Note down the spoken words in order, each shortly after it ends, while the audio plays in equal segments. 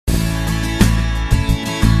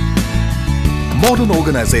Modern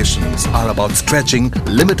organizations are about stretching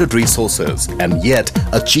limited resources and yet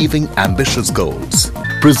achieving ambitious goals.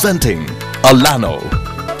 Presenting Alano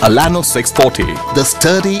 640, the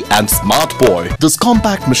sturdy and smart boy. This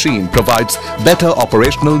compact machine provides better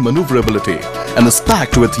operational maneuverability and is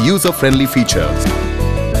packed with user-friendly features.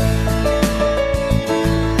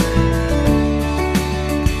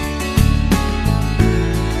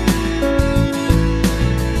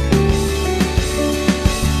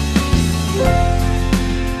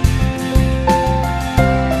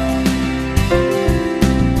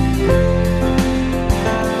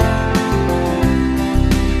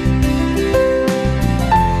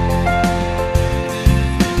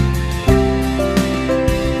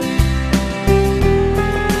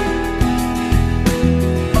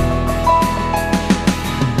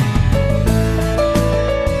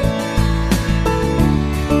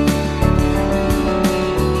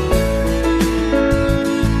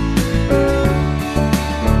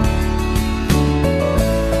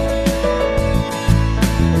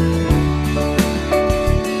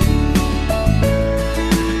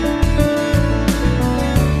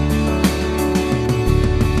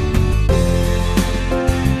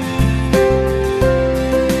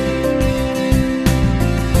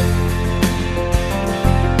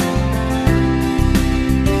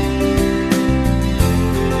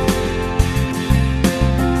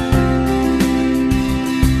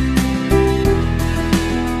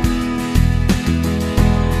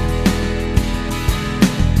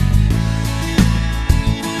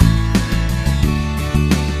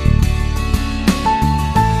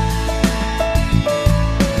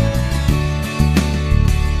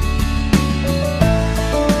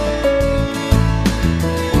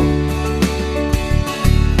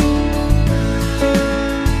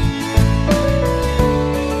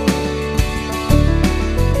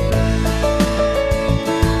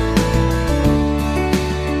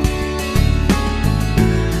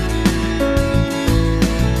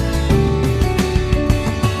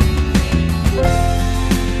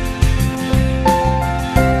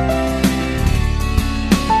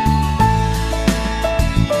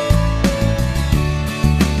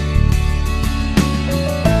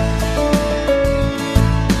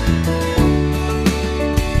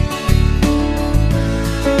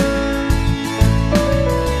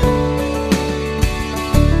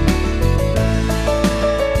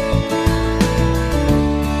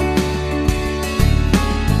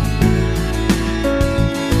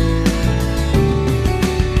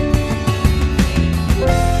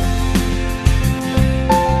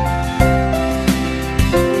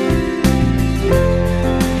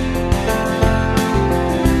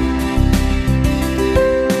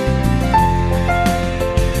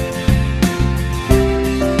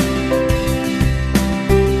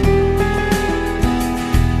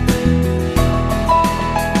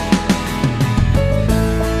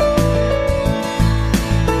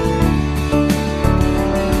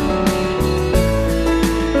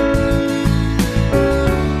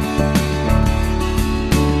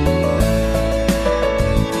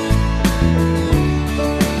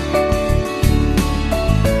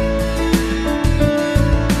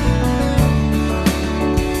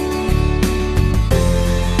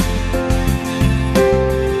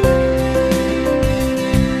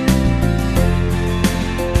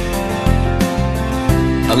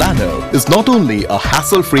 Alano is not only a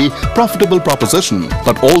hassle-free, profitable proposition,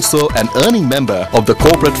 but also an earning member of the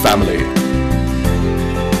corporate family.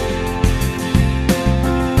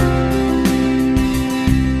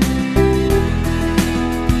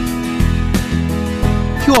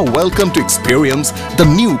 You are welcome to experience the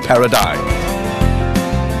new paradigm.